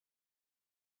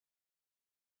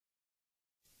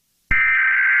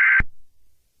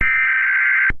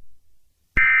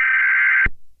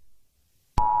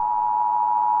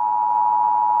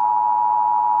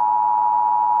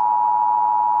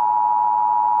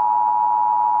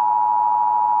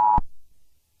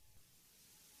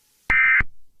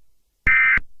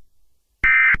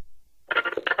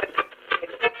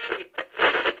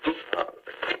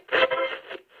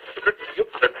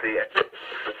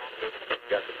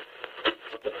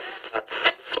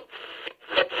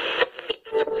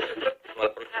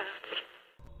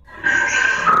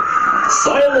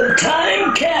Silent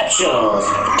time capsules.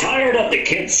 Tired of the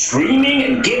kids screaming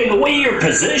and giving away your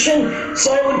position?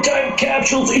 Silent time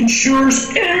capsules ensures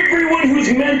everyone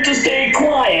who's meant to stay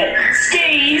quiet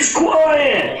stays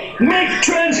quiet. Make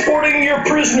transporting your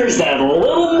prisoners that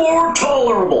little more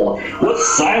tolerable with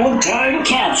silent time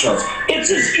capsules.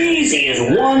 It's as easy as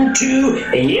 1,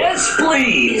 2, yes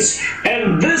please.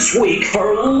 And this week,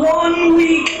 for 1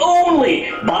 week only,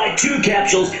 buy 2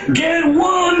 capsules, get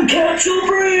 1 capsule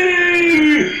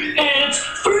free. It's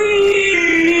free,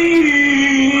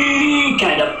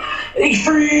 kind of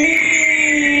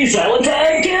free. Silent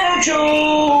time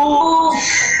capsules.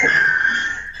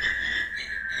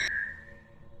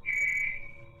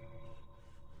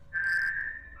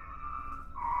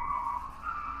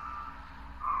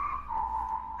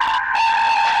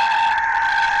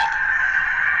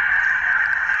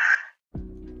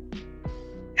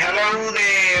 Hello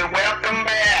there, welcome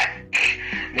back.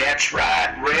 That's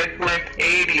right, Red Blimp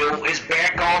Radio is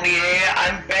back on the air.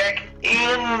 I'm back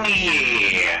in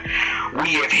the air.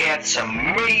 We have had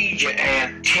some major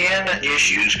antenna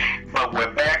issues, but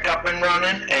we're back up and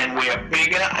running, and we're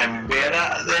bigger and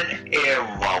better than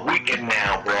ever. We can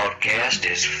now broadcast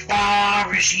as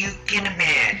far as you can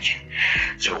imagine.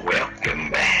 So welcome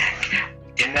back.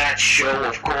 Tonight's show,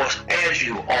 of course, as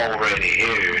you already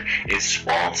heard, is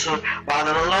sponsored by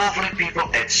the lovely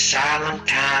people at Silent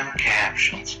Time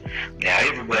Capsules. Now,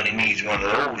 everybody needs one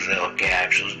of those little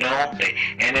capsules, don't they?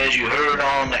 And as you heard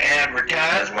on the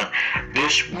advertisement,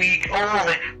 this week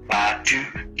only, buy 2,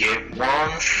 get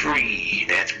 1 free.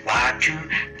 That's buy 2,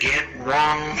 get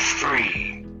 1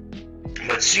 free.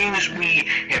 But seeing as we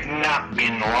have not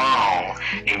been long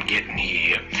in getting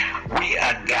here, we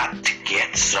have got to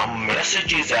get some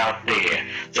messages out there.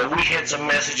 So we had some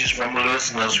messages from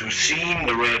listeners who seen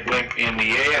the Red Blimp in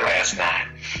the air last night.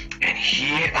 And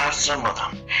here are some of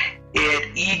them. Ed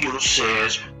Eagle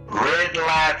says, "Red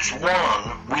lights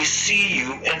 1, we see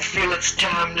you and feel it's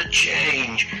time to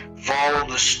change. Follow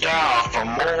the star for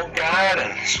more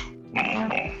guidance."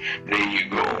 There you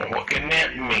go. What can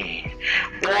that mean?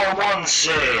 Boy 1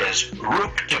 says,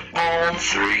 "Rook to pawn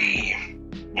 3.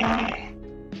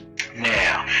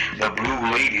 Now, the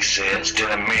blue lady says to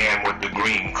the man with the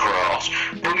green cross,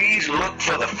 "Please look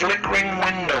for the flickering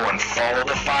window and follow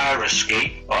the fire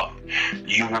escape up.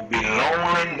 You will be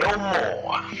lonely no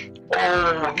more."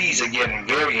 Oh, these are getting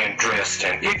very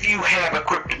interesting. If you have a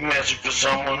cryptic message for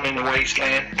someone in the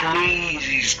wasteland,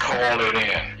 please call it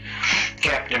in.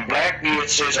 Captain Blackbeard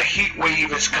says a heat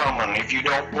wave is coming. If you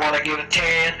don't want to get a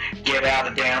tan, get out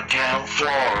of downtown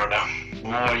Florida.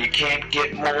 Well, you can't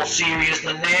get more serious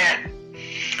than that.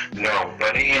 No,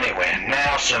 but anyway,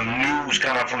 now some news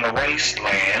coming from the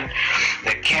wasteland.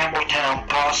 The Campbelltown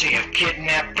posse have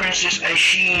kidnapped Princess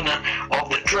Ashina of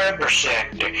the Trevor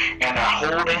sector and are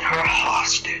holding her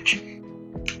hostage.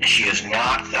 She is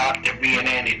not thought to be in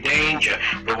any danger,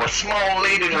 though a small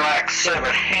ladylike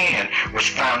severed hand was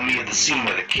found near the scene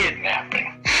of the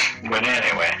kidnapping. But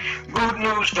anyway, good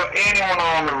news for anyone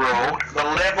on the road. The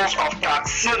levels of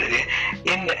toxicity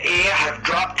in the air have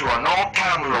dropped to an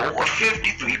all-time low of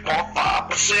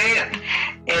 53.5%,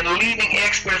 and leading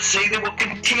experts say they will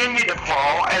continue to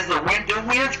fall as the winter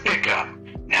winds pick up.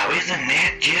 Now isn't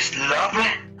that just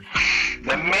lovely?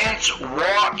 The men's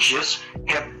watches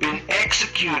have been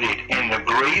executed and the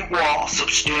Great Wall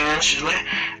substantially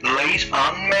lays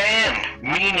unmanned,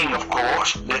 meaning, of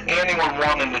course, that anyone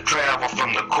wanting to travel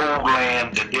from the cold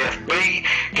land to Death Bay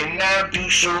can now do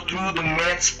so through the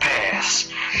Ments Pass.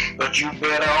 But you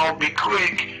better all be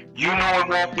quick. You know it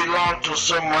won't be long till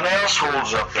someone else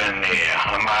holds up in there.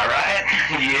 Am I right?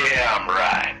 Yeah, I'm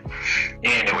right.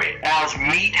 Anyway, Al's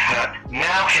Meat Hut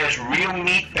now has real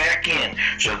meat back in,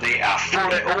 so they are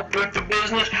fully open for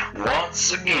business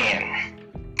once again.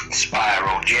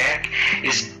 Spyro Jack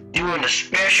is doing a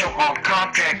special on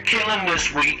contract killing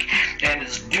this week, and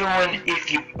is doing,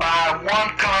 if you buy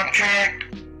 1 contract,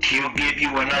 he'll give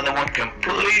you another one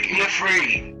completely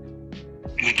free.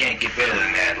 You can't get better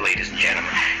than that, ladies and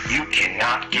gentlemen. You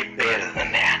cannot get better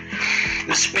than that.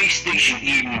 The space station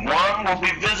Eden 1 will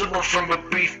be visible from a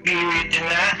brief period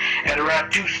tonight at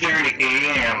around 2:30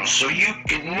 a.m. So you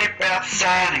can nip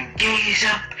outside and gaze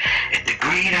up at the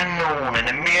great unknown and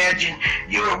imagine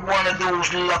you're one of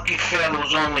those lucky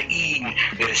fellows on the Eden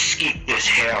that escaped this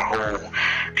hellhole.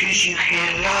 'Cause you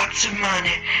had lots of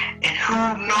money, and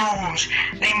who knows,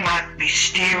 they might be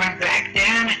staring back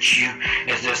down at you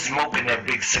as they're smoking their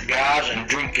big cigars and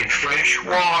drinking fresh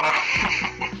water.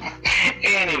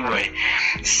 Anyway,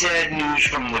 sad news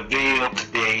from the Vale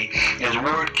today, as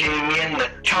word came in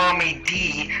that Tommy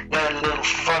D, that little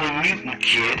funny mutant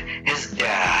kid, has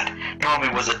died. Tommy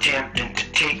was attempting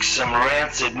to take some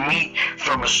rancid meat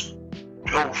from a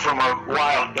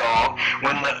wild dog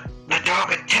when the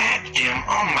dog attacked him.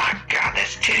 Oh my God,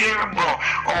 that's terrible.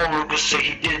 All Lucas said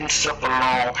he didn't suffer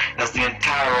long, as the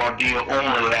entire ordeal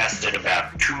only lasted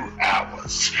about 2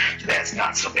 hours. So that's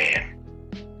not so bad.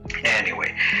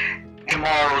 Anyway,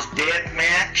 tomorrow's death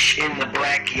match in the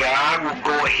backyard will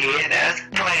go ahead as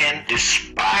planned,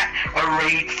 despite a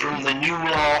raid from the New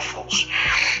Lawfuls.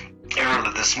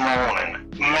 Early this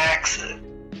morning, Max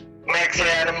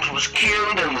Adams was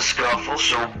killed in the scuffle,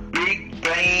 so Big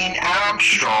Bane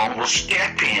Armstrong will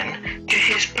step in to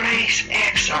his place.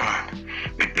 Excellent.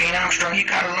 Big Bane Armstrong, you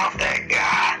gotta love that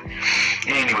guy.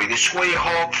 Anyway, the Sway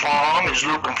Hog Farm is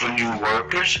looking for new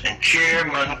workers, and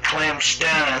Chairman Clem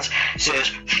Steins says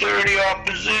 30-odd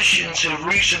positions have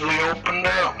recently opened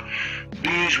up.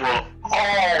 These will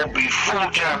all be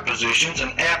full-time positions,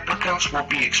 and applicants will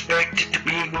be expected to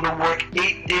be able to work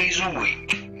 8 days a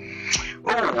week.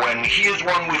 Oh, and here's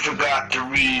one we forgot to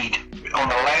read on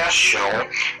the last show.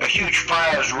 A huge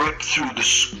fire has ripped through the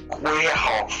Square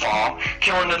Hog Farm,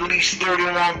 killing at least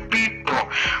 31 people.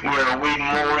 We're awaiting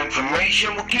more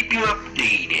information. We'll keep you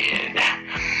updated.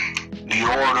 The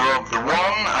Order of the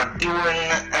One are doing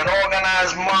an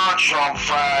organized march on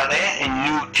Friday in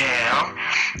Newtown.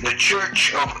 The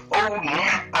Church of Odin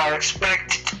are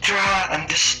expected to try and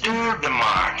disturb the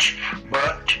march,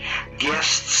 but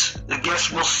the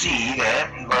guests will see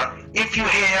that. But if you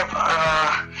have,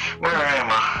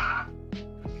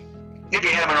 If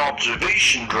you have an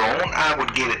observation drone, I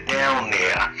would get it down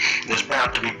there. There's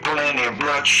about to be plenty of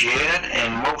bloodshed,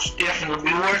 and most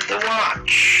definitely worth the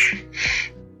watch.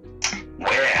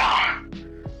 Well,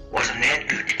 wasn't that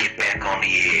good to get back on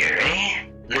the air, eh?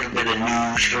 A little bit of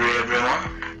news for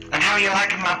everyone. And how you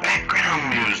liking my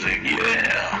background music?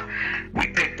 Yeah. We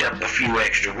picked up a few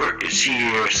extra workers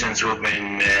here since we've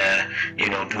been,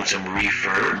 doing some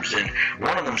refurbs, and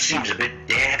one of them seems a bit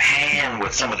dab hand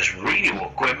with some of this radio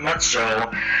equipment, so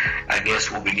I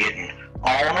guess we'll be getting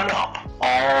on and up.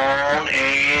 On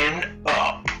and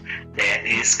up. That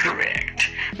is correct.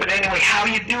 But anyway, how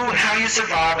you doing? How you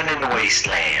surviving in the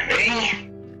wasteland, eh?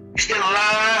 You still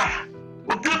alive?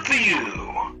 Well, good for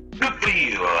you. Good for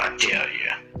you, I tell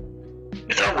you.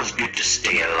 It's always good to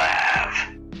stay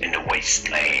alive in the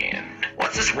wasteland.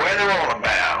 What's this weather all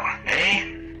about,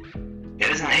 eh? It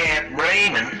isn't half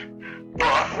raining,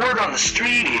 but word on the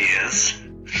street is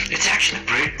it's actually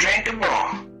pretty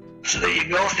drinkable. So there you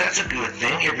go, that's a good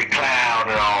thing, every cloud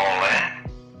and all that.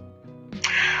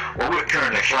 Well, we're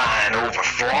currently flying over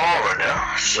Florida,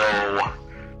 so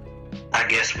I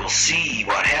guess we'll see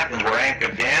what happens. We're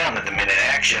anchored down at the minute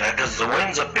action because the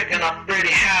winds are picking up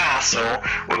pretty high, so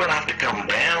we're going to have to come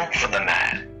down for the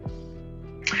night.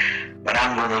 But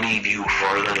I'm going to leave you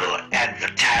for a little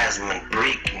advertisement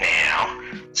break now,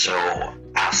 so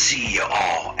I'll see you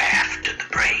all after the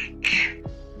break.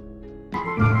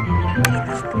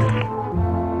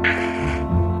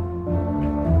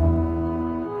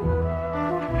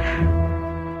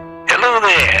 Hello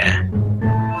there.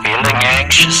 Feeling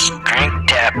anxious? Drink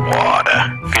tap water.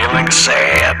 Feeling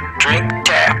sad? Drink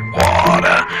tap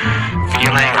water.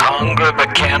 Feeling hungry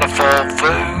but can't afford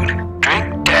food?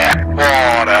 Drink tap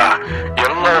water.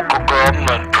 Your local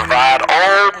government provide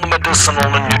all the medicinal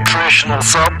and nutritional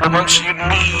supplements you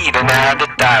need and add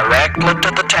it directly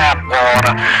to the tap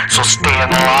water. So staying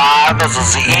alive is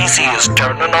as easy as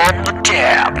turning on the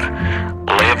tap.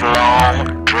 Live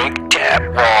long, drink tap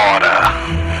water.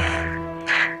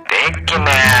 Thank you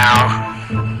now.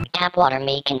 Tap water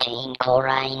may contain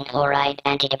chlorine, fluoride,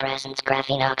 antidepressants,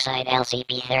 graphene oxide,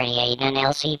 LCP38, and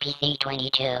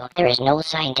LCP22. There is no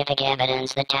scientific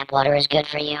evidence that tap water is good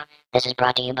for you. This is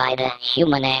brought to you by the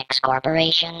Human X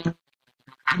Corporation.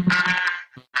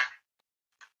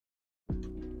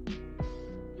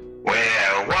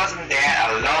 Well, wasn't that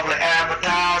a lovely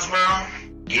advertisement?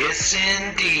 Yes,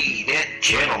 indeed. That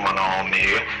gentleman on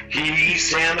there, he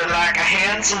sounded like a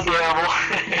handsome devil.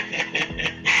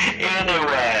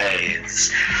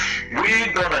 Anyways,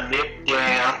 we're gonna nip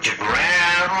down to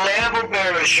ground level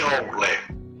very shortly,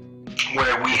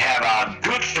 where we have our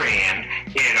good friend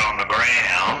Ed on the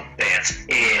ground. That's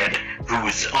Ed,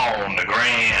 who's on the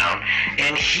ground,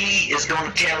 and he is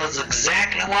going to tell us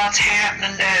exactly what's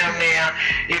happening down there,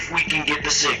 if we can get the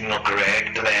signal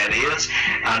correct, that is.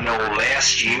 I know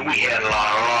last year we had a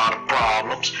lot of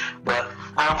problems, but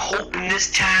I'm hoping this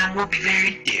time will be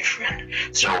very different.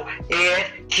 So,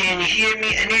 Ed, can you hear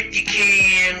me? And if you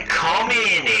can, come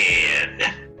in,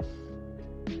 Ed.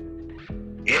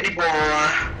 Eddie boy,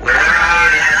 where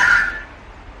are you?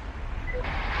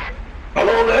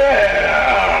 Hello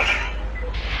there.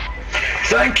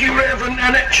 Thank you, Reverend,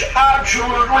 and it's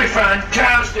absolutely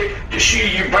fantastic to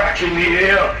see you back in the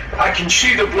air. I can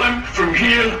see the blimp from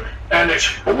here, and it's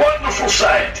a wonderful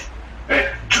sight.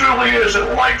 It truly is.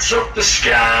 It lights up the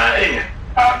sky.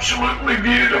 Absolutely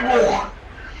beautiful.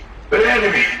 But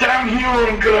anyway, down here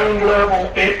on ground level,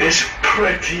 it is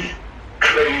pretty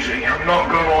crazy. I'm not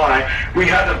going to lie. We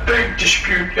had a big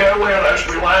dispute earlier as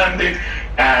we landed,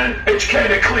 and it's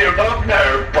kind of cleared up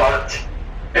now, but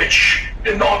it's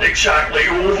not exactly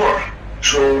over.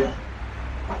 So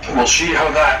we'll see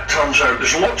how that turns out.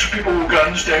 There's lots of people with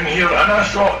guns down here, and I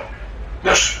thought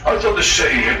the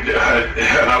city had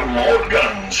outlawed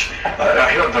guns.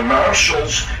 I heard the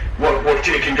marshals were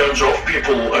taking guns off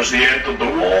people as they entered the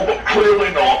wall, but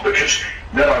clearly not, because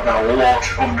there are a lot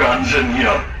of guns in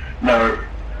here. Now,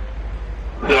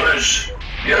 there is,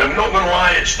 I'm not going to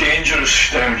lie, it's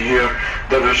dangerous down here.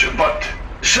 But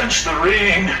since the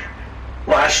rain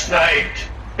last night,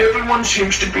 everyone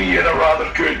seems to be in a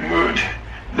rather good mood.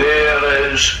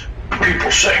 There is people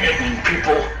singing and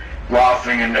people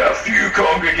laughing and a few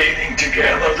congregating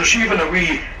together. There's even a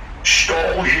wee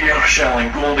stall here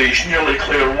selling Goldie's Nearly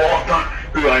Clear Water,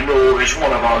 who I know is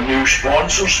one of our new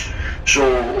sponsors. So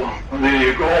there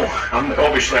you go.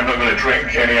 Obviously I'm not going to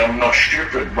drink any, I'm not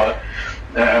stupid, but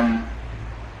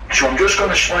so I'm just going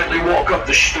to slightly walk up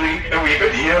the street a wee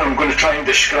bit here. I'm going to try and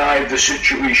describe the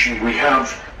situation. We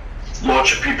have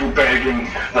lots of people begging.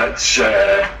 That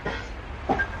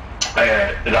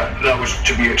was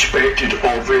to be expected,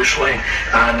 obviously,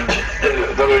 and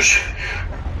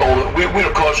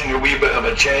we're causing a wee bit of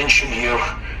attention here,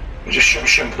 just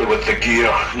simply with the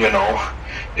gear, you know.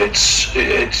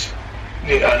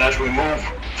 And as we move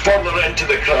further into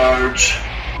the crowds,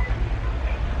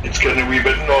 it's getting a wee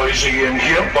bit noisy in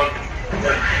here,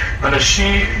 and I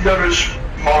see there is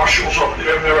marshals up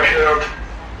there. I've never heard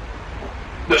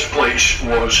this place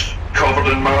was covered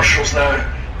in marshals now,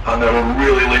 and they're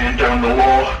really laying down the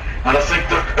law. And I think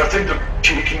they're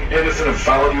taking anything of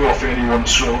value off anyone.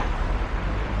 So,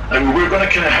 and we're going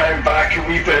to kind of hang back a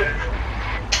wee bit,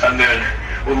 and then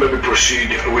we'll maybe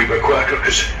proceed a wee bit quicker,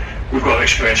 because we've got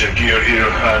expensive gear here,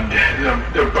 and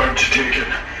they're bound to take it.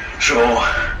 So,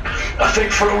 I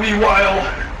think for a wee while,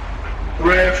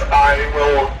 Rev, I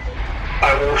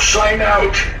will sign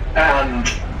out, and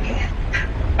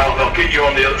I'll get you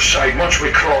on the other side. Once we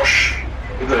cross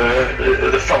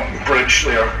the fountain bridge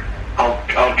there,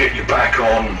 I'll get you back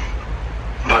on.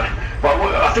 But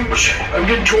I think I'm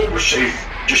getting told we're safe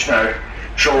just now.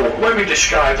 So let me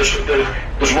describe this.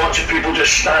 There's lots of people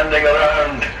just standing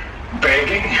around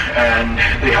begging, and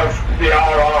they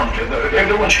are armed.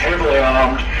 Everyone's heavily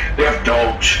armed. They have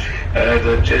dogs.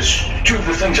 Two of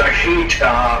the things I hate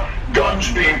are guns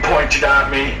being pointed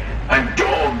at me and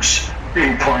dogs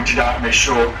being pointed at me.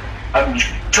 So I'm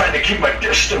trying to keep my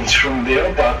distance from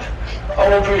there, but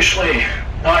obviously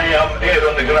I am air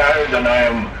on the ground and I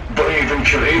am brave and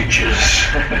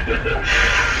courageous.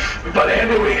 But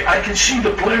anyway, I can see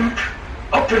the blimp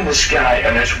up in the sky,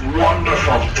 and it's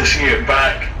wonderful to see it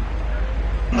back.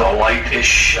 The light is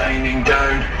shining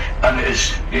down, and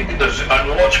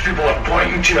lots of people are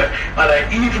pointing to it, and I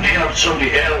even heard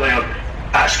somebody earlier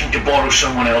asking to borrow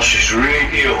someone else's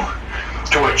radio,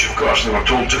 to which of course they were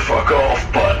told to fuck off.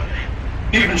 But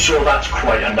even so, that's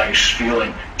quite a nice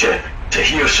feeling to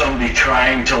hear somebody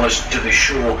trying to listen to the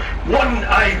show. One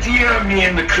idea me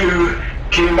and the crew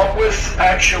came up with,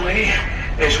 actually,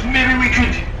 is maybe we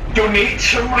could donate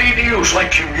some radios,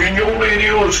 like communal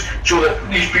radios, so that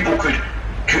these people could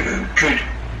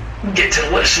get to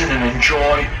listen and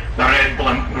enjoy the Red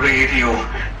Blimp Radio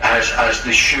as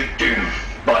they should do.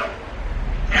 But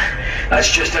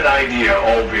that's just an idea,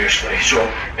 obviously. So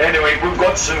anyway, we've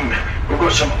got some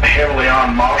heavily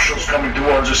armed marshals coming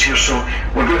towards us here, so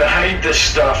we're going to hide this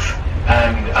stuff,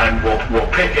 and we'll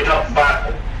pick it up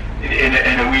back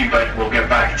in a wee bit. We'll get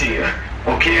back to you.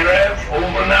 Okay, Rev,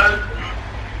 over now.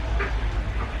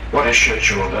 What a shit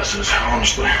show this is,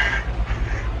 honestly.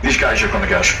 These guys are going to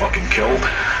get us fucking killed.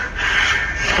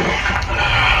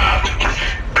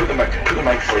 Put the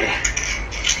mic free.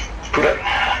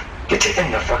 Get it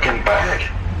in the fucking bag.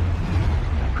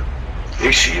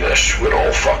 They see this, we're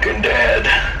all fucking dead.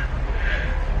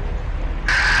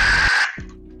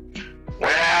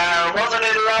 Well, wasn't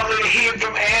it lovely to hear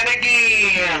from Ann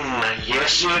again?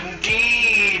 Yes,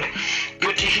 indeed.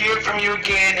 Good to hear from you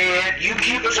again, Ed. You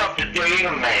keep us up to date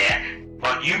on that.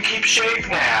 But you keep safe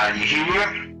now, you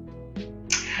hear?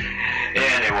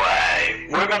 Anyway,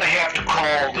 we're going to have to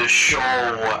call this show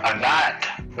a night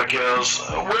because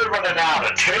we're running out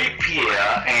of tape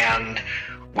here, and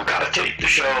we gotta tape the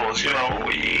shows, you know,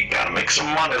 we gotta make some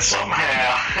money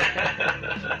somehow.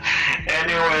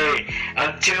 Anyway,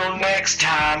 until next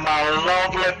time, my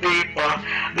lovely people,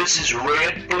 this is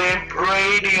Red Blimp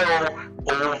Radio,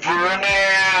 over and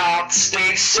out.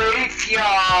 Stay safe,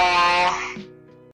 y'all.